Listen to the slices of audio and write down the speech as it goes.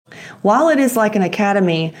While it is like an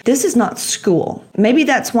academy, this is not school. Maybe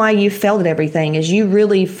that's why you failed at everything, is you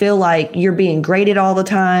really feel like you're being graded all the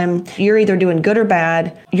time. You're either doing good or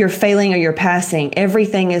bad. You're failing or you're passing.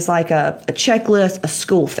 Everything is like a checklist, a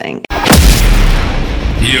school thing.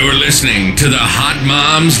 You're listening to the Hot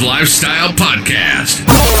Moms Lifestyle Podcast.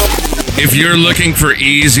 If you're looking for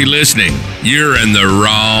easy listening, you're in the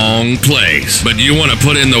wrong place. But you want to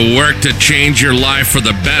put in the work to change your life for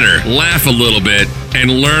the better, laugh a little bit,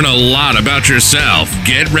 and learn a lot about yourself.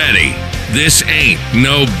 Get ready. This ain't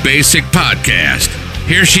no basic podcast.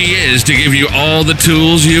 Here she is to give you all the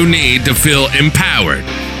tools you need to feel empowered,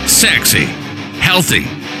 sexy, healthy,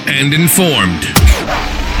 and informed.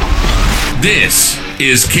 This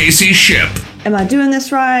is Casey Shipp. Am I doing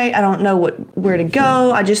this right? I don't know where to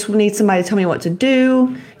go. I just need somebody to tell me what to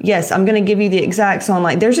do. Yes, I'm going to give you the exact. So I'm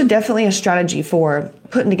like, there's definitely a strategy for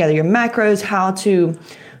putting together your macros, how to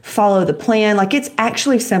follow the plan. Like, it's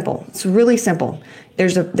actually simple. It's really simple.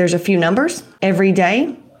 There's a few numbers every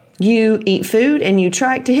day. You eat food and you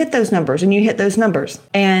try to hit those numbers, and you hit those numbers.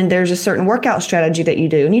 And there's a certain workout strategy that you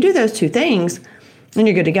do, and you do those two things and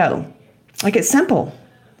you're good to go. Like, it's simple.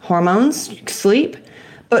 Hormones, sleep.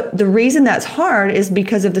 But the reason that's hard is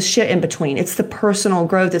because of the shit in between. It's the personal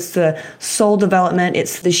growth. It's the soul development.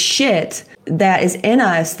 It's the shit that is in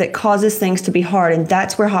us that causes things to be hard. And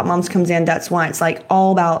that's where Hot Moms comes in. That's why it's like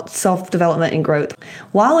all about self-development and growth.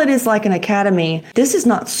 While it is like an academy, this is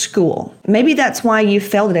not school. Maybe that's why you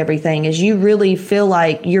failed at everything, is you really feel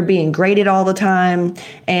like you're being graded all the time,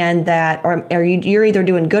 and that or you're either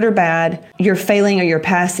doing good or bad. You're failing or you're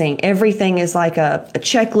passing. Everything is like a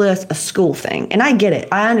checklist, a school thing. And I get it.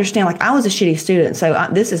 I understand. Like, I was a shitty student, so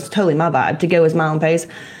this is totally my vibe to go as my own pace.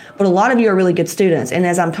 But a lot of you are really good students. And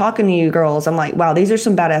as I'm talking to you girls, I'm like, wow, these are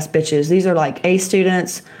some badass bitches. These are like A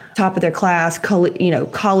students, top of their class,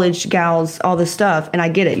 college gals, all this stuff. And I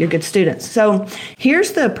get it. You're good students. So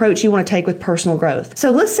here's the approach you want to take with personal growth.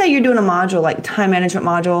 So let's say you're doing a module like time management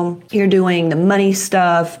module. You're doing the money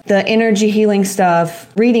stuff, the energy healing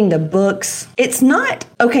stuff, reading the books. It's not,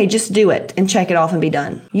 okay, just do it and check it off and be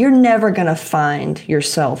done. You're never going to find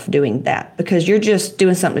yourself doing that because you're just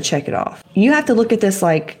doing something to check it off. You have to look at this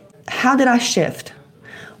like, how did I shift?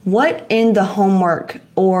 What in the homework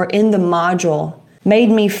or in the module made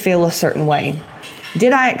me feel a certain way?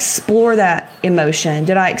 Did I explore that emotion?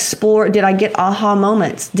 Did I get aha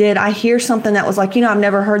moments? Did I hear something that was like, I've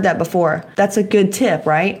never heard that before? That's a good tip,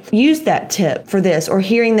 right? Use that tip for this, or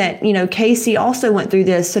hearing that, Casey also went through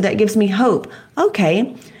this, so that gives me hope.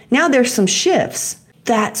 Okay, now there's some shifts.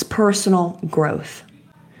 That's personal growth.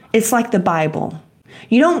 It's like the Bible.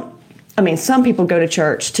 Some people go to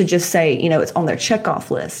church to just say, it's on their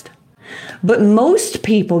checkoff list. But most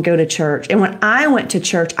people go to church. And when I went to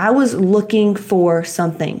church, I was looking for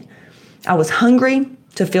something. I was hungry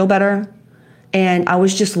to feel better. And I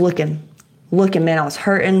was just looking, man, I was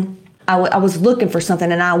hurting. I was looking for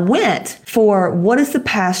something. And I went for, what is the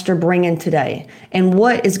pastor bringing today? And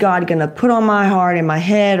what is God going to put on my heart and my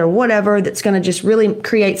head or whatever that's going to just really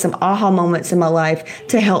create some aha moments in my life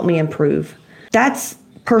to help me improve? That's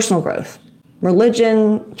personal growth.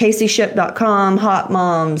 Religion, CaseyShipp.com, Hot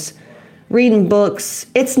Moms, reading books.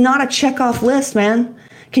 It's not a checkoff list, man.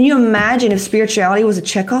 Can you imagine if spirituality was a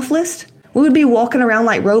checkoff list? We would be walking around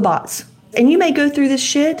like robots. And you may go through this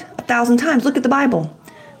shit 1,000 times. Look at the Bible.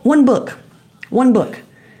 One book.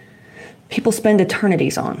 People spend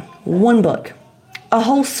eternities on one book. A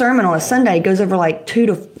whole sermon on a Sunday goes over like two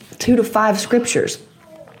to five scriptures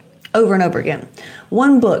over and over again.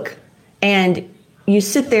 One book. And you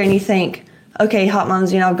sit there and you think, okay, Hot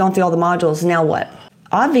Moms, I've gone through all the modules. Now what?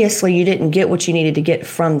 Obviously, you didn't get what you needed to get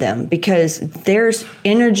from them, because there's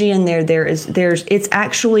energy in there. It's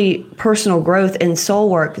actually personal growth and soul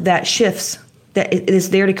work that shifts, that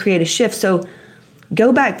is there to create a shift. So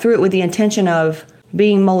go back through it with the intention of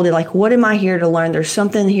being molded. Like, what am I here to learn? There's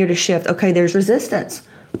something here to shift. Okay, there's resistance.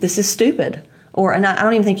 This is stupid. And I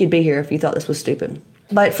don't even think you'd be here if you thought this was stupid.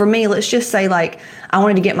 But for me, let's just say, like, I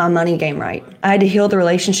wanted to get my money game right. I had to heal the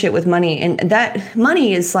relationship with money. And that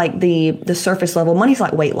money is like the surface level. Money's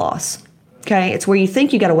like weight loss. Okay? It's where you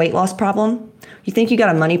think you got a weight loss problem. You think you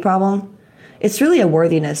got a money problem. It's really a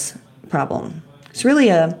worthiness problem. It's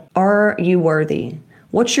really are you worthy?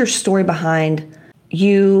 What's your story behind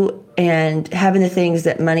you and having the things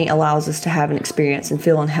that money allows us to have and experience and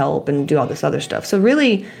feel and help and do all this other stuff? So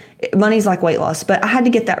really, money's like weight loss, but I had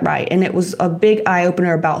to get that right. And it was a big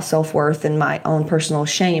eye-opener about self-worth and my own personal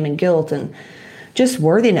shame and guilt and just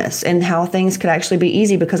worthiness, and how things could actually be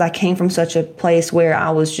easy, because I came from such a place where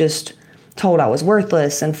I was just told I was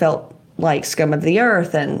worthless and felt like scum of the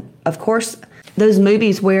earth. And of course, those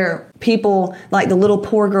movies where people, like the little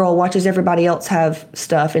poor girl watches everybody else have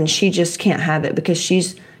stuff and she just can't have it because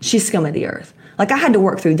she's scum of the earth. Like I had to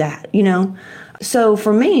work through that, you know? So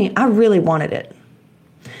for me, I really wanted it.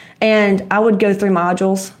 And I would go through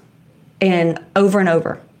modules and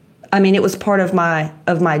over. I mean, it was part of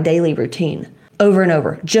my daily routine, over and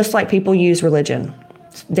over, just like people use religion,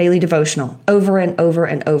 daily devotional, over and over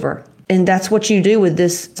and over. And that's what you do with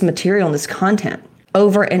this material and this content,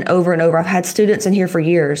 over and over and over. I've had students in here for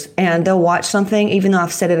years, and they'll watch something, even though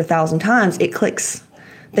I've said it 1,000 times, it clicks.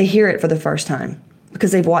 They hear it for the first time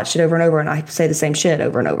because they've watched it over and over, and I say the same shit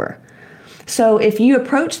over and over. So if you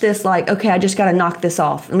approach this like, okay, I just got to knock this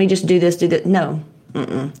off. Let me just do this, no.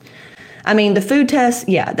 I mean, the food test,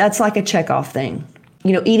 yeah, that's like a check-off thing.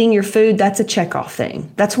 You know, eating your food, that's a check-off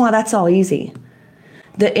thing. That's why that's all easy.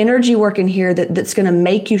 The energy work in here that's going to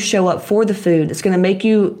make you show up for the food, it's going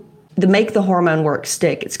to make the hormone work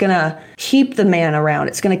stick. It's going to keep the man around.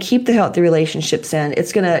 It's going to keep the healthy relationships in.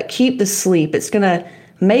 It's going to keep the sleep. It's going to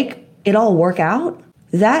make it all work out.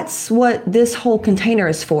 That's what this whole container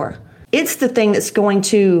is for. It's the thing that's going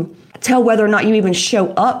to tell whether or not you even show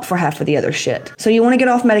up for half of the other shit. So you want to get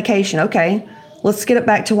off medication. Okay, let's get it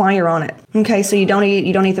back to why you're on it. Okay, so you don't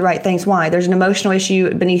eat the right things. Why? There's an emotional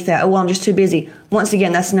issue beneath that. Oh, well, I'm just too busy. Once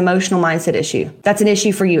again, that's an emotional mindset issue. That's an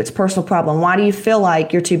issue for you. It's a personal problem. Why do you feel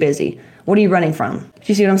like you're too busy? What are you running from? Do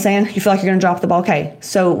you see what I'm saying? You feel like you're going to drop the ball. Okay,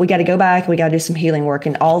 so we got to go back. We got to do some healing work,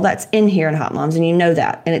 and all that's in here in Hot Moms, and you know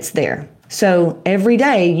that, and it's there. So every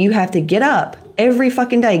day you have to get up. Every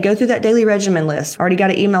fucking day, go through that daily regimen list. Already got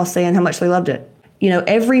an email saying how much they loved it. You know,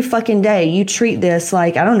 every fucking day you treat this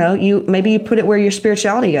like, I don't know, maybe you put it where your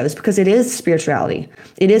spirituality goes, because it is spirituality.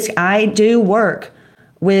 It is, I do work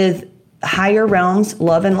with higher realms,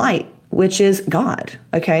 love and light, which is God,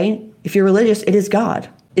 okay? If you're religious, it is God.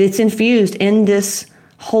 It's infused in this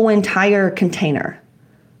whole entire container.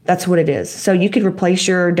 That's what it is. So you could replace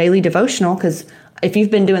your daily devotional, because if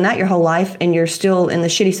you've been doing that your whole life and you're still in the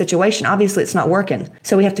shitty situation, obviously it's not working.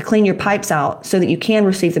 So we have to clean your pipes out so that you can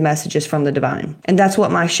receive the messages from the divine. And that's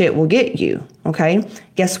what my shit will get you, okay?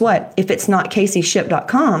 Guess what? If it's not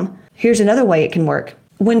CaseyShip.com, here's another way it can work.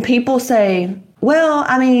 When people say, well,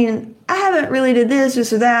 I mean, I haven't really did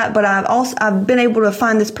this or that, but I've been able to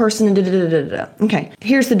find this person and da-da-da-da-da. Okay,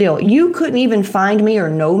 here's the deal. You couldn't even find me or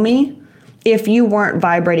know me if you weren't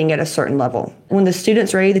vibrating at a certain level. When the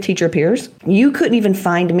student's ready, the teacher appears. You couldn't even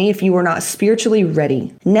find me if you were not spiritually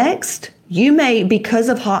ready. Next, you may, because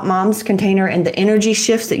of Hot Moms container and the energy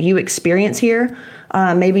shifts that you experience here,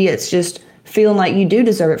 maybe it's just feeling like you do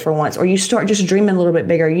deserve it for once, or you start just dreaming a little bit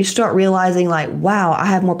bigger. You start realizing like, wow, I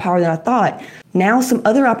have more power than I thought. Now some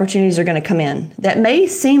other opportunities are going to come in that may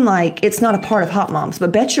seem like it's not a part of Hot Moms,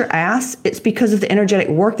 but bet your ass it's because of the energetic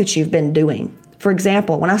work that you've been doing. For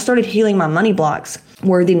example, when I started healing my money blocks,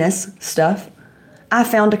 worthiness stuff, I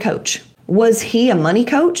found a coach. Was he a money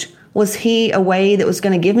coach? Was he a way that was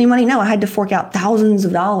going to give me money? No, I had to fork out thousands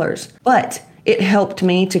of dollars. But it helped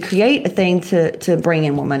me to create a thing to bring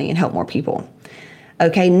in more money and help more people.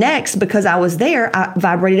 Okay, next, because I was there, I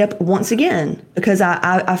vibrated up once again because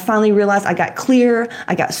I finally realized I got clear,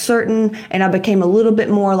 I got certain, and I became a little bit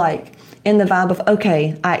more like in the vibe of,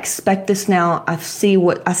 okay, I expect this now. I see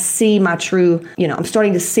my true, I'm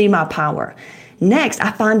starting to see my power. Next,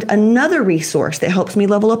 I find another resource that helps me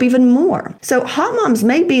level up even more. So Hot Moms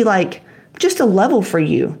may be like just a level for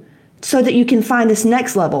you so that you can find this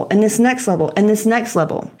next level and this next level and this next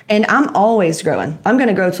level. And I'm always growing. I'm going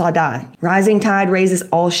to grow till I die. Rising tide raises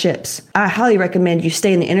all ships. I highly recommend you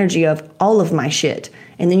stay in the energy of all of my shit.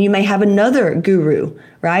 And then you may have another guru,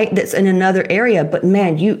 right? That's in another area, but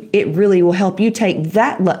man, it really will help you take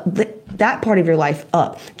that part of your life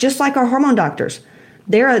up. Just like our hormone doctors,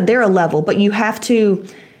 they're a level, but you have to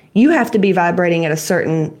be vibrating at a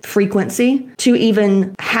certain frequency to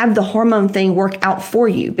even have the hormone thing work out for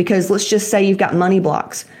you. Because let's just say you've got money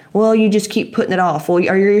blocks. Well, you just keep putting it off, or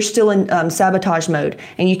you're still in sabotage mode,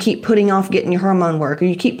 and you keep putting off getting your hormone work, or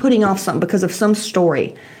you keep putting off something because of some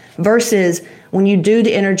story. Versus when you do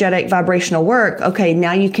the energetic vibrational work, okay,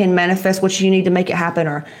 now you can manifest what you need to make it happen,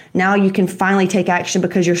 or now you can finally take action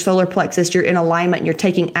because your solar plexus, you're in alignment and you're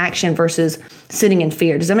taking action versus sitting in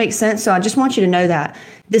fear. Does that make sense? So I just want you to know that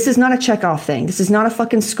this is not a checkoff thing. This is not a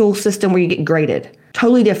fucking school system where you get graded.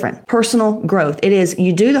 Totally different. Personal growth. It is,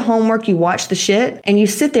 you do the homework, you watch the shit, and you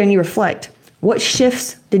sit there and you reflect. What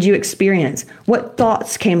shifts did you experience? What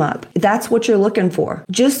thoughts came up? That's what you're looking for.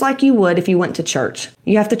 Just like you would if you went to church.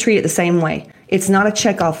 You have to treat it the same way. It's not a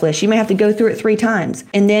checkoff list. You may have to go through it 3 times.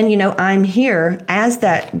 And then, I'm here as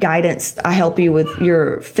that guidance. I help you with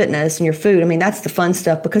your fitness and your food. I mean, that's the fun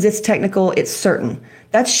stuff because it's technical. It's certain.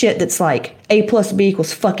 That's shit that's like A plus B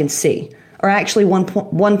equals fucking C. Or actually 1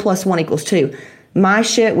 plus 1 equals 2. My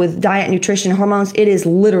shit with diet, nutrition, hormones, it is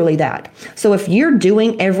literally that. So if you're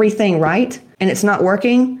doing everything right and it's not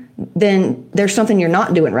working, then there's something you're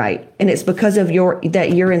not doing right. And it's because of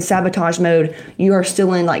that you're in sabotage mode, you are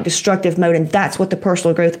still in like destructive mode, and that's what the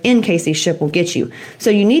personal growth in KC Ship will get you. So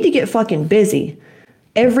you need to get fucking busy.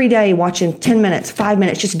 Every day watching 10 minutes, 5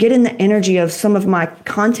 minutes, just get in the energy of some of my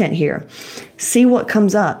content here. See what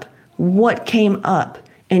comes up, what came up,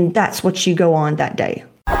 and that's what you go on that day.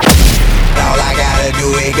 All I gotta do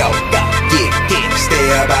is go, get, stay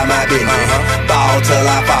about my business, ball till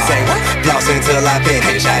I fall, floss until I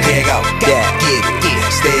finish, I here go, get,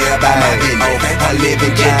 stay about my business, I live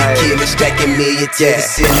in killer, stacking millions to the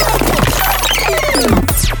ceiling.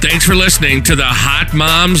 Thanks for listening to the Hot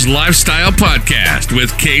Moms Lifestyle Podcast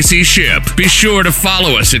with KC Ship. Be sure to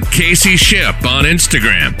follow us at KC Ship on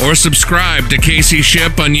Instagram or subscribe to KC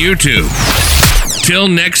Ship on YouTube. Till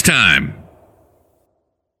next time.